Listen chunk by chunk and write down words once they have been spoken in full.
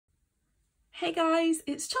Hey guys,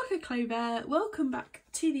 it's CHONKYCHU there. Welcome back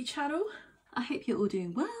to the channel. I hope you're all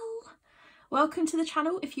doing well. Welcome to the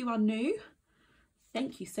channel if you are new.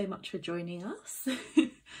 Thank you so much for joining us.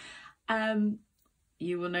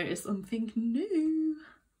 You will notice something new.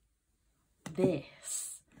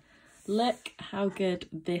 This. Look how good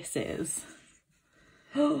this is.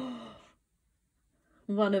 One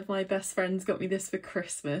of my best friends got me this for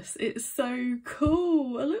Christmas. It's so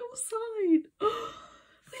cool. A little sign.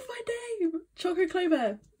 With my name,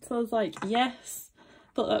 CHONKYCHU. So I was like, yes.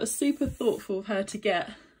 Thought that was super thoughtful of her to get.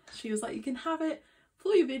 She was like, you can have it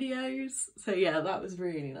for your videos. So yeah, that was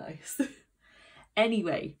really nice.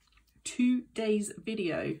 Anyway, today's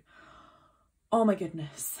video. Oh my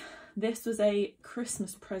goodness. This was a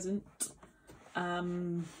Christmas present.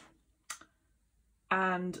 And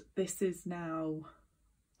this is now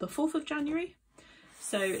the 4th of January.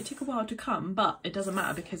 So it took a while to come, but it doesn't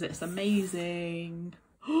matter because it's amazing.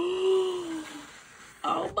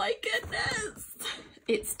 Oh my goodness.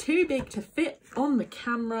 It's too big to fit on the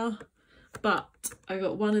camera, but I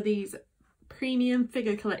got one of these premium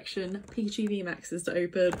figure collection Pikachu VMAXs to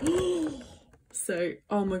open. So,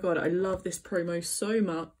 oh my god, I love this promo so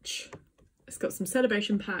much. It's got some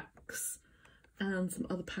celebration packs and some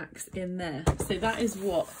other packs in there. So that is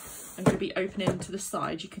what I'm going to be opening to the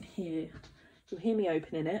side. You'll hear me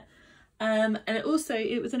opening it. And it was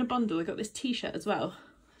in a bundle. I got this t-shirt as well.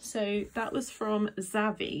 So that was from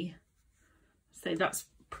Zavi. So that's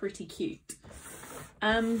pretty cute.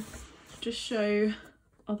 Just show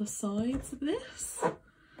other sides of this.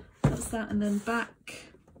 That's that, and then back.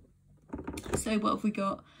 So what have we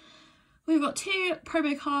got? We've got 2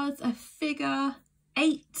 promo cards, a figure,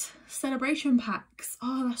 8 celebration packs.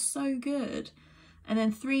 Oh, that's so good. And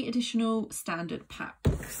then 3 additional standard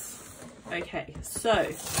packs. Okay, so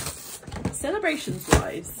celebrations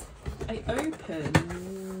wise, I've opened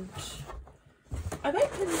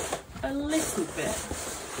a little bit.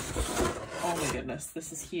 Oh my goodness,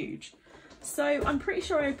 this is huge. So I'm pretty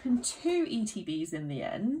sure I opened 2 ETBs in the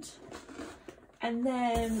end. And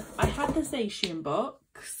then I had the Zacian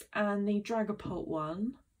box and the Dragapult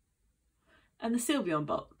one and the Sylveon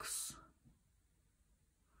box.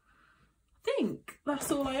 I think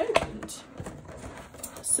that's all I opened.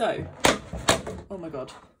 So, oh my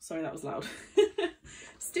god, sorry that was loud.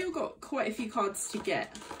 Still got quite a few cards to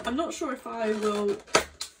get. I'm not sure if I will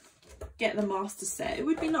get the master set. It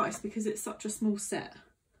would be nice because it's such a small set.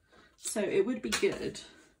 So it would be good.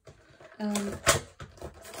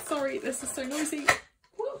 Sorry, this is so noisy.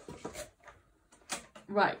 Whoop.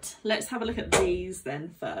 Right, let's have a look at these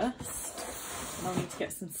then first. And I'll need to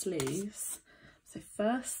get some sleeves. So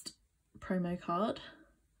first, promo card.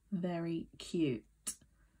 Very cute.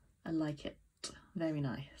 I like it. Very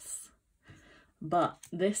nice. But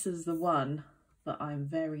this is the one that I'm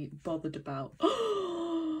very bothered about.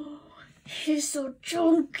 Oh, he's so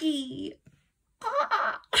chunky.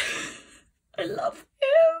 Ah, I love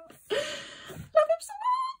him. Love him so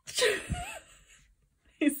much.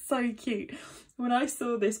 He's so cute. When I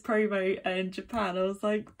saw this promo in Japan, I was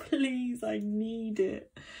like, please, I need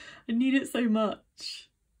it. I need it so much.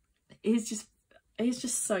 He's just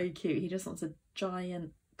so cute. He just wants a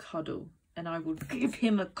giant cuddle, and I will give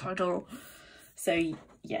him a cuddle. So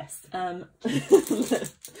yes, let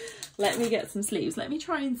me get some sleeves. Let me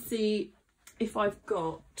try and see if I've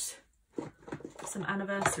got some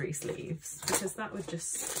anniversary sleeves, because that would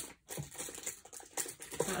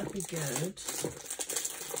be good.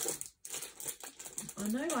 I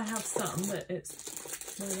know I have some, but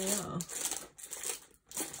it's where they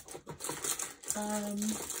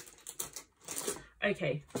are.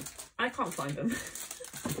 Okay, I can't find them.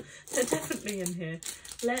 They're definitely in here.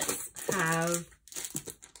 Let's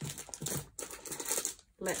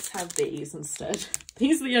have these instead.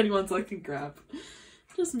 These are the only ones I can grab.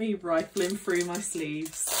 Just me rifling through my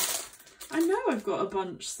sleeves. I know I've got a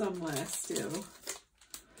bunch somewhere still.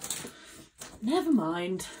 Never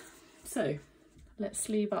mind. So let's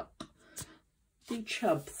sleeve up the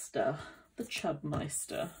Chubster, the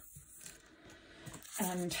Chubmeister,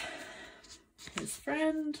 and his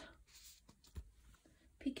friend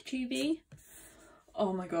Pikachu V.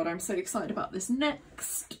 Oh my god, I'm so excited about this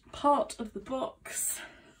next part of the box.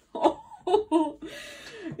 Oh,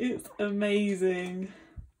 it's amazing.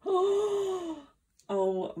 Oh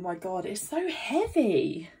my god, it's so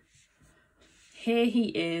heavy. Here he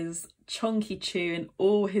is, CHONKYCHU in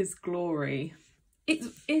all his glory.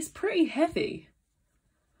 It's pretty heavy.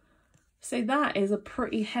 So that is a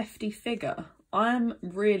pretty hefty figure. I'm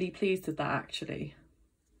really pleased with that actually.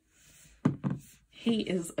 He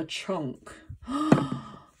is a chunk.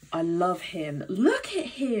 I love him. Look at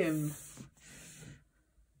him.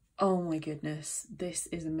 Oh my goodness, this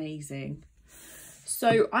is amazing.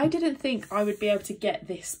 So I didn't think I would be able to get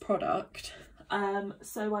this product.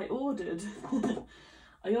 So I ordered,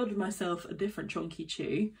 I ordered myself a different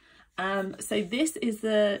CHONKYCHU. So this is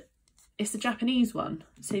it's the Japanese one.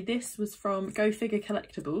 So this was from Go Figure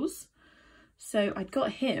Collectibles. So I'd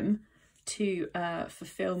got him to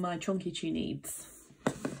fulfill my CHONKYCHU needs.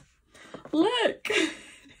 Look,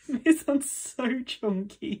 this one's so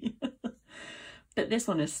chunky. But this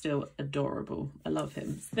one is still adorable. I love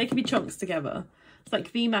him. So they can be chunks together. It's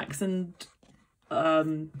like VMAX and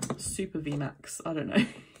Super VMAX. I don't know.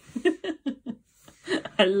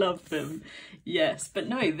 I love them. Yes, but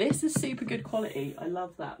no, this is super good quality. I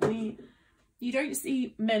love that. You don't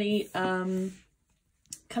see many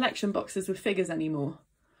collection boxes with figures anymore.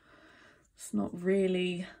 It's not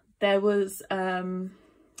really. There was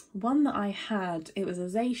one that I had. It was a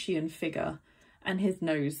Zacian figure, and his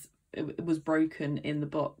nose it was broken in the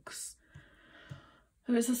box.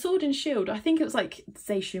 It was a sword and shield. I think it was like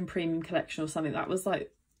Zacian Premium Collection or something. That was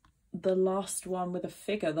like the last one with a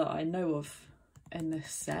figure that I know of in this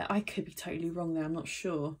set. I could be totally wrong there, I'm not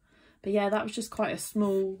sure. But yeah, that was just quite a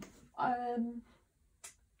small oh,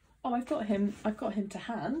 I've got him to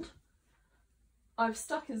hand. I've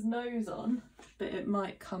stuck his nose on, but it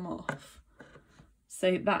might come off.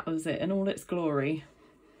 So that was it in all its glory.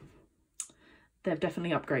 They've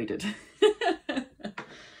definitely upgraded.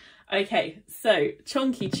 Okay, so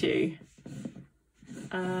CHONKYCHU.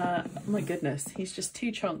 My goodness, he's just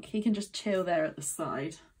too chunk. He can just chill there at the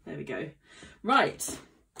side. There we go. Right,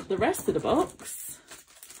 the rest of the box.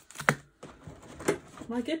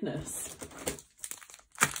 My goodness.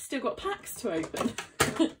 Still got packs to open.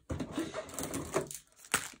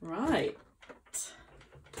 Right.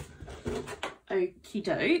 Okie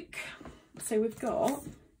doke. So we've got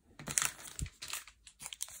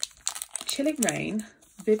Chilling Rain,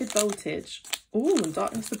 Vivid Voltage, oh, and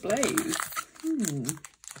Darkness Ablaze.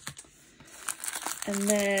 And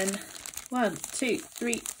then 1, 2,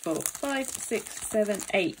 3, 4, 5, 6, 7,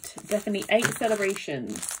 8. Definitely 8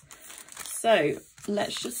 celebrations. So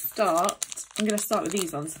let's just start. I'm going to start with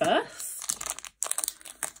these ones first.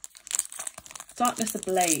 Darkness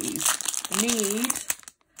Ablaze. Need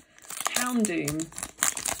Houndoom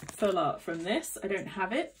full art from this. I don't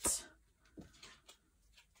have it.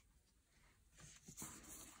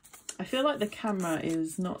 I feel like the camera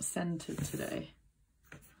is not centered today.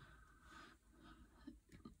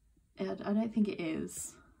 I don't think it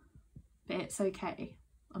is, but it's okay.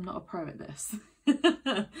 I'm not a pro at this.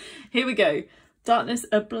 Here we go. Darkness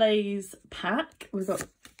Ablaze pack. We've got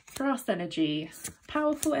Grass Energy,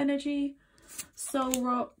 Powerful Energy, Soul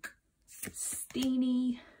Rock,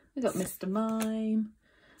 Steenie. We've got Mr. Mime,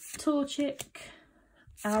 Torchic,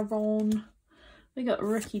 Aaron. We got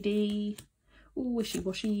Rookie D. Ooh, Wishy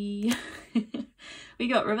Washy. We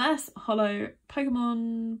got Reverse Hollow,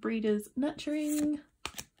 Pokemon Breeders Nurturing.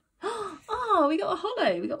 Oh, we got a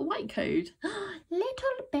holo. We got a white code.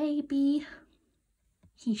 Little baby.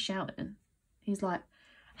 He's shouting. He's like,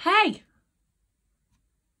 hey.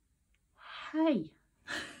 Hey.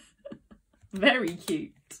 Very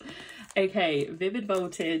cute. Okay, Vivid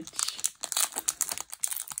Voltage.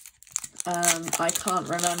 I can't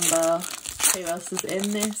remember who else is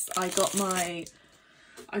in this. I got my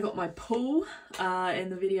pull in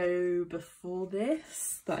the video before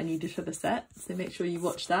this that I needed for the set, so make sure you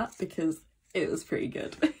watch that because it was pretty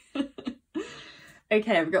good.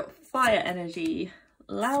 Okay, I've got Fire Energy,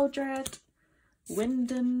 Loudred,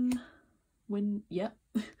 yep,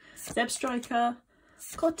 Zeb Striker,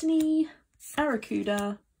 Cottony,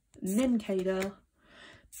 Arrokuda, Nincada,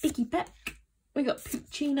 Biggie Peck. We got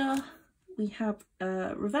Puccina. We have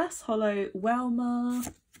Reverse Hollow,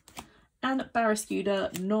 Welma, and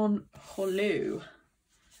Barrascuda non-holo.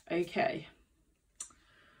 Okay.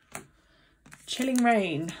 Chilling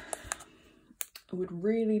Rain. I would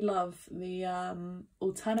really love the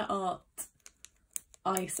alternate art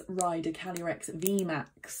Ice Rider Calyrex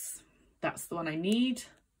VMAX. That's the one I need.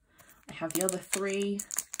 I have the other 3.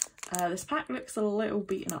 This pack looks a little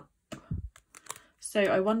beaten up. So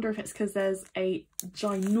I wonder if it's because there's a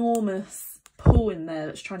ginormous pull in there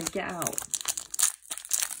that's trying to get out.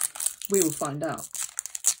 We will find out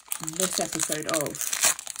in this episode of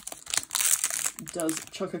Does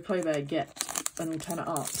CHONKYCHU get an alternate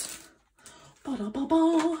art?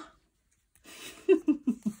 Ba-da-ba-ba.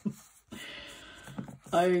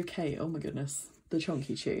 Okay, oh my goodness. The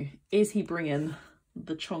CHONKYCHU. Is he bringing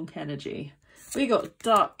the chonk energy? We got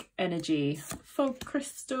Dark Energy, Fog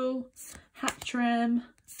Crystal, Hattrem,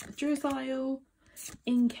 Drizzile,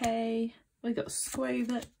 Inkay. We got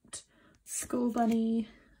Squavet, Skull Bunny,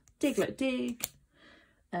 Diglett Dig,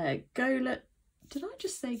 Golet. Did I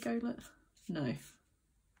just say Golet? No.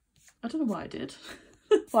 I don't know why I did.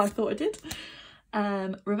 Well, I thought I did.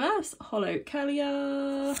 Reverse Holo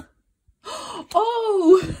Kalia.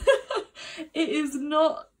 Oh! It is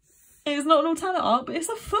not an alternate art, but it's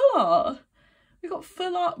a full art. We got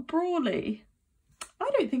full art Brawly. I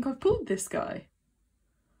don't think I've pulled this guy.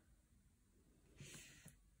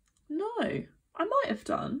 No, I might have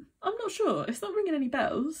done. I'm not sure. It's not ringing any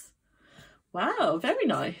bells. Wow, very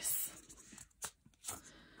nice.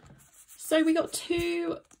 So we got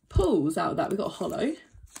 2 pulls out of that. We got Holo.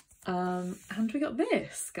 And we got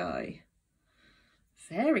this guy.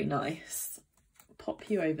 Very nice. Pop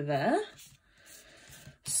you over there.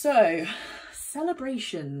 So,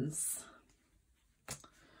 Celebrations.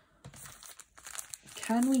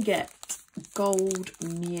 Can we get Gold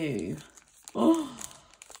Mew? Oh,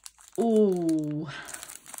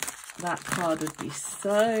 that card would be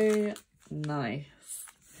so nice.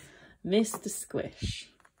 Mr. Squish.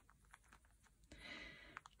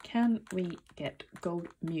 Can we get Gold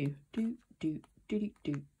Mew? Do do do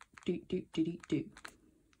do do do do do do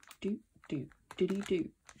do do do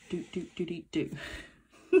do do do do do.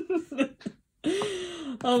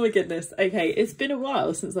 Oh my goodness. Okay, it's been a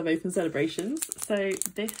while since I've opened Celebrations, so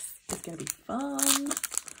this is going to be fun.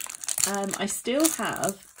 I still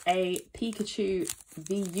have a Pikachu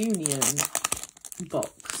V Union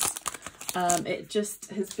box. It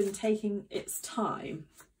just has been taking its time.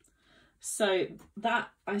 So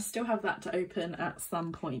that, I still have that to open at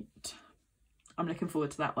some point. I'm looking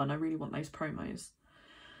forward to that one. I really want those promos.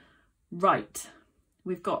 Right,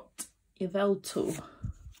 we've got Yveltal.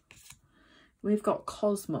 We've got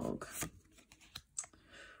Cosmog.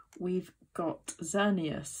 We've got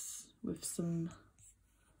Xerneas with some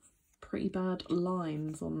pretty bad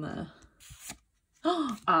lines on there.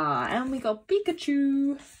 And we got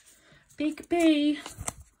Pikachu. Big B.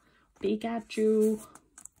 Pikachu.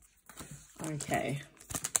 Okay.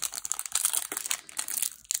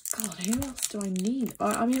 God, who else do I need?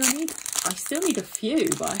 I mean, I still need a few,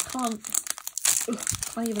 but I can't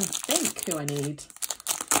even think who I need.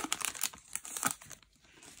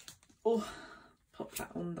 Oh, pop that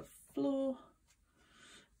on the floor.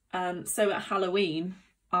 So at Halloween,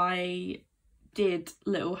 I did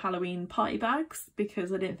little Halloween party bags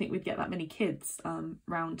because I didn't think we'd get that many kids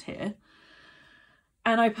round here.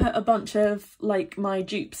 And I put a bunch of like my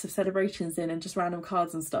dupes of Celebrations in and just random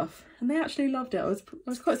cards and stuff. And they actually loved it. I was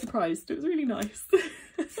quite surprised. It was really nice.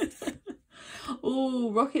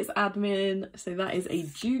 Oh, Rocket's admin. So that is a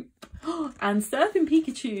dupe. And Surfing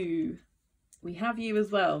Pikachu. We have you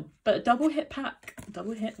as well. But a double hit pack.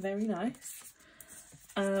 Double hit, very nice.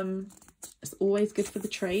 It's always good for the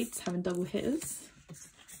trades, having double hitters.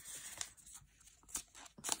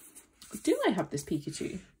 Do I have this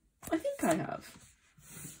Pikachu? I think I have.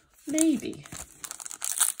 Maybe.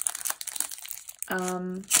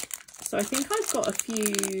 So I think I've got a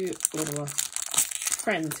few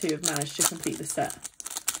friends who have managed to complete the set.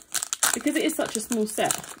 Because it is such a small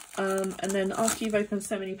set. And then after you've opened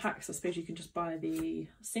so many packs, I suppose you can just buy the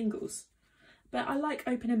singles. But I like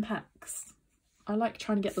opening packs. I like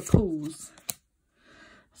trying to get the pulls.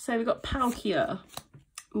 So we've got Palkia.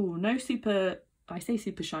 Ooh, no super, I say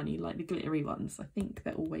super shiny, like the glittery ones. I think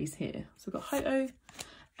they're always here. So we've got Ho-Oh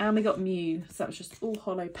and we got Mew. So that was just all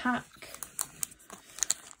holo pack.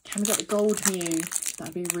 Can we get the gold Mew?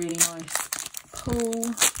 That'd be really nice.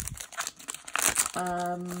 Pull.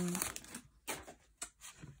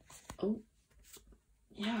 Oh,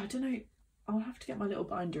 yeah, I don't know. I'll have to get my little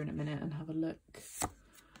binder in a minute and have a look.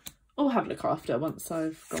 I'll have a look after once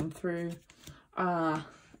I've gone through.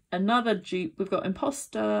 Another dupe. We've got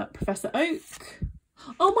Imposter, Professor Oak.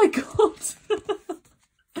 Oh my god!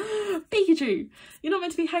 Pikachu, you're not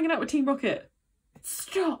meant to be hanging out with Team Rocket.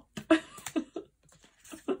 Stop!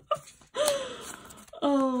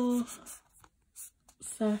 Oh,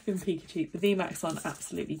 Surfing Pikachu. The VMAX one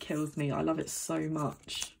absolutely kills me. I love it so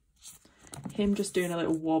much. Him just doing a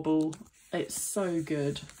little wobble. It's so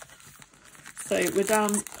good. So we're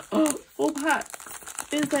down, 4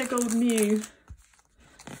 packs. Is there gold Mew?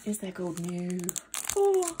 Is there gold Mew?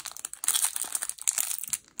 Oh.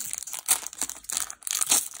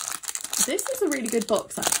 This is a really good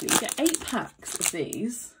box actually. You get 8 packs of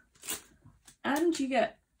these and you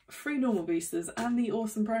get 3 normal boosters and the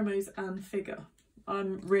awesome promos and figure.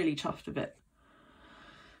 I'm really chuffed with it.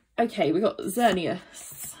 Okay, we got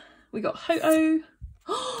Xerneas. We got Ho-Oh.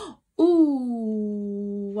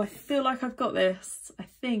 Ooh, I feel like I've got this. I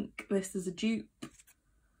think this is a dupe.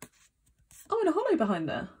 Oh, and a holo behind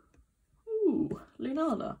there. Ooh,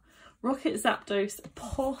 Lunala. Rocket Zapdos,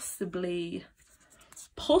 possibly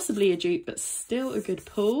Possibly a dupe, but still a good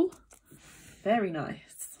pull. Very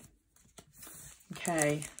nice.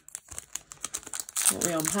 Okay. What are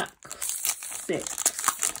we on? Pack 6.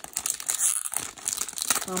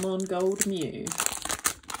 Come on, Gold Mew.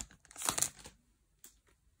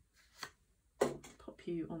 Pop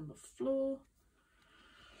you on the floor.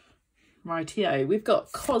 Rightio, we've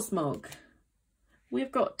got Cosmog.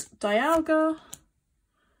 We've got Dialga.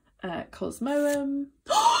 Cosmoem.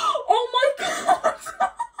 Oh my god!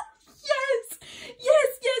 Yes! Yes,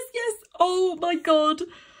 yes, yes! Oh my god!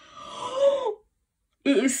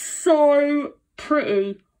 It is so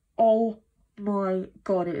pretty. Oh my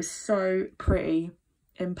god, it is so pretty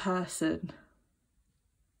in person.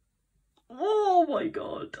 Oh my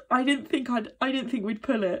god. I didn't think we'd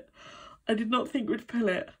pull it. I did not think we'd pull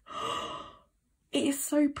it. It is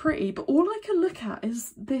so pretty, but all I can look at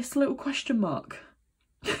is this little question mark.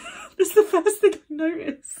 That's the first thing I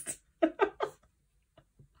noticed.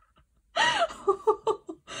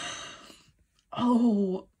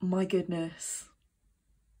 Oh my goodness.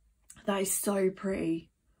 That is so pretty.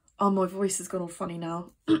 Oh, my voice has gone all funny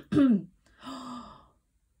now.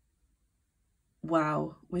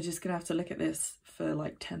 Wow, we're just gonna have to look at this for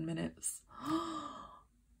like 10 minutes.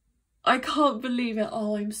 I can't believe it.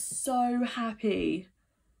 Oh, I'm so happy.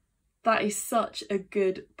 That is such a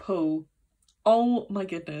good pull. Oh my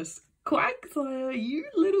goodness. Quagsire, you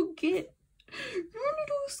little git. You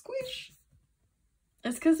little squish.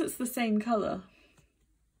 It's because it's the same colour.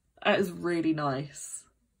 That is really nice.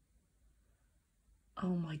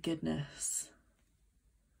 Oh my goodness.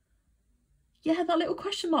 Yeah, that little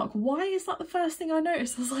question mark. Why is that the first thing I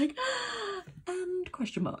noticed? I was like, ah, and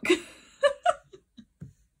question mark.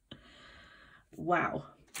 Wow.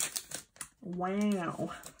 Wow.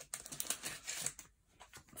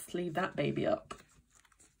 Let's leave that baby up.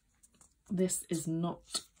 This is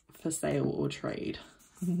not for sale or trade.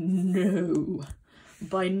 No,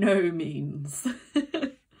 by no means.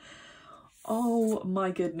 Oh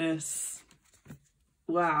my goodness.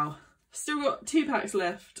 Wow. Still got 2 packs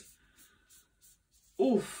left.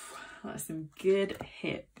 Oof, that's some good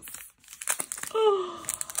hits. Oh.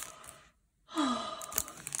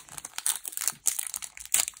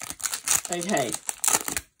 Okay,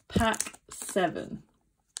 pack 7.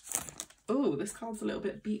 Oh, this card's a little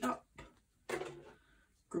bit beat up.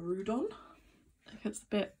 Groudon. I think it's a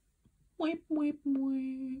bit weep, weep,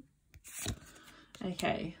 weep.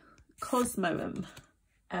 Okay, Cosmoem,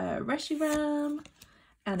 Reshiram,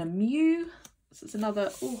 and a Mew. This is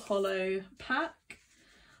another all hollow pack.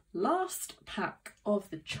 Last pack of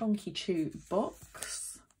the CHONKYCHU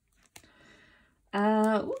box.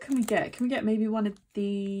 What can we get? Can we get maybe one of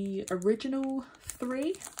the original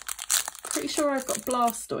 3? Pretty sure I've got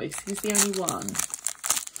Blastoise, he's the only one.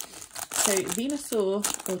 So Venusaur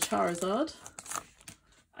or Charizard.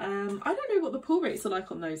 I don't know what the pull rates are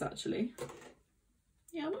like on those actually.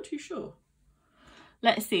 Yeah, I'm not too sure.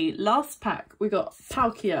 Let's see, last pack we got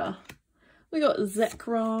Palkia, we got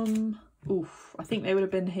Zekrom. Oof, I think they would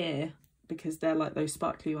have been here because they're like those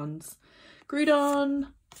sparkly ones.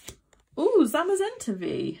 Groudon. Ooh, Zamazenta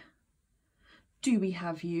V. Do we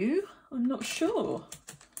have you? I'm not sure.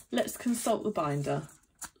 Let's consult the binder.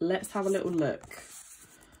 Let's have a little look.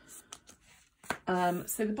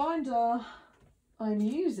 So the binder I'm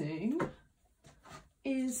using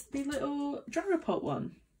is the little Dragapult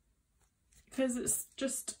one because it's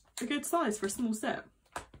just a good size for a small set.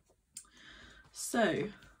 So,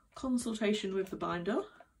 consultation with the binder.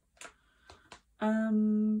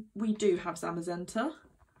 We do have Zamazenta.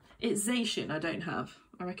 It's Zacian I don't have.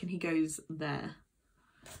 I reckon he goes there.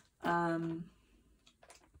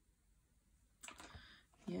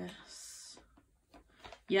 Yes.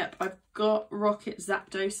 Yep, I've got Rocket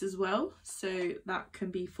Zapdos as well, so that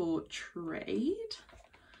can be for trade.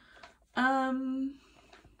 I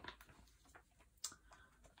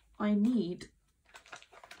need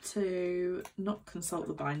to not consult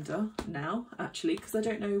the binder now, actually, because I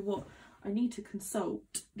don't know what I need to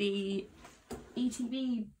consult. The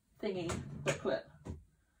ETB thingy booklet.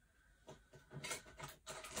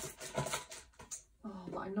 Oh,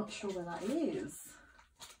 but I'm not sure where that is.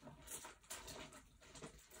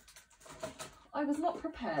 I was not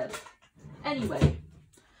prepared. Anyway,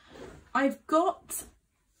 I've got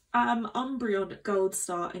Umbreon,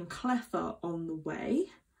 Goldstar and Cleffa on the way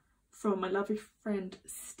from my lovely friend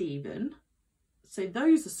Stephen. So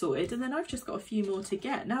those are sorted, and then I've just got a few more to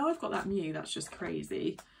get. Now I've got that Mew, that's just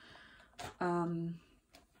crazy. Oh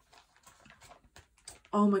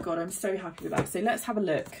my god, I'm so happy with that. So let's have a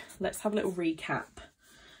look. Let's have a little recap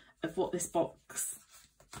of what this box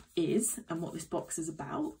is and what this box is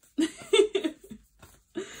about.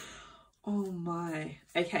 Oh my.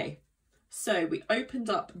 Okay, so we opened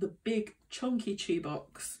up the big CHONKYCHU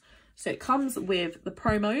box. So it comes with the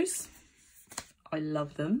promos. I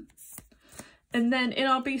love them. And then in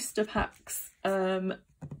our booster packs,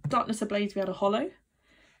 Darkness Ablaze, we had a holo.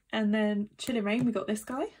 And then Chilling Reign, we got this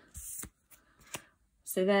guy.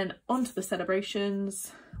 So then onto the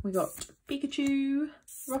celebrations, we got Pikachu,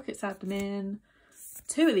 Rocket's Admin,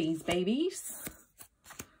 2 of these babies,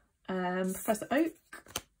 Professor Oak,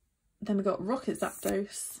 then we got Rocket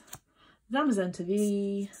Zapdos, Zamazenta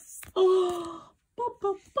V,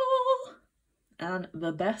 and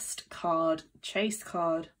the best card, Chase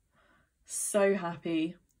card. So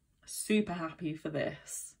happy, super happy for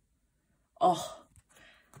this. Oh,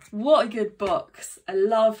 what a good box. I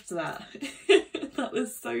loved that. That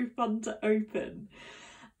was so fun to open.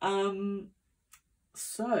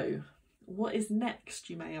 So what is next,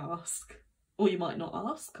 you may ask, or you might not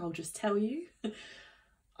ask, I'll just tell you.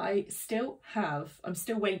 I'm still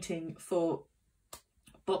waiting for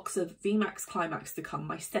a box of VMAX Climax to come,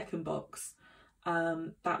 my second box.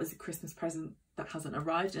 That was a Christmas present that hasn't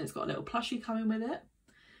arrived, and it's got a little plushie coming with it.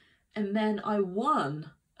 And then I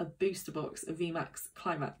won a booster box of VMAX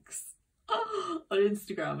Climax on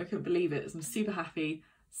Instagram. I couldn't believe it. I'm super happy.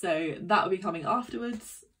 So that will be coming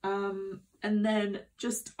afterwards. And then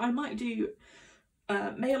just, I might do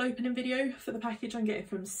a mail opening video for the package I'm getting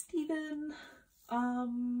from Stephen.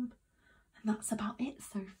 And that's about it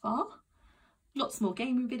so far. Lots more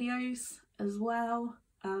gaming videos as well,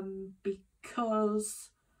 because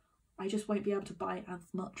I just won't be able to buy as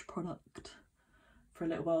much product for a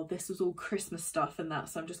little while. This was all Christmas stuff and that,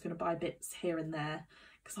 so I'm just going to buy bits here and there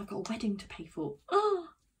because I've got a wedding to pay for. Oh,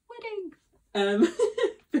 wedding!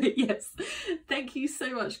 But yes, thank you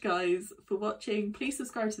so much guys for watching. Please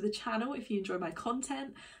subscribe to the channel if you enjoy my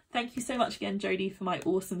content. Thank you so much again, Jodie, for my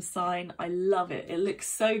awesome sign. I love it. It looks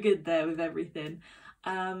so good there with everything.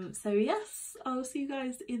 So yes, I'll see you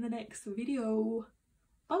guys in the next video.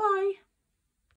 Bye bye.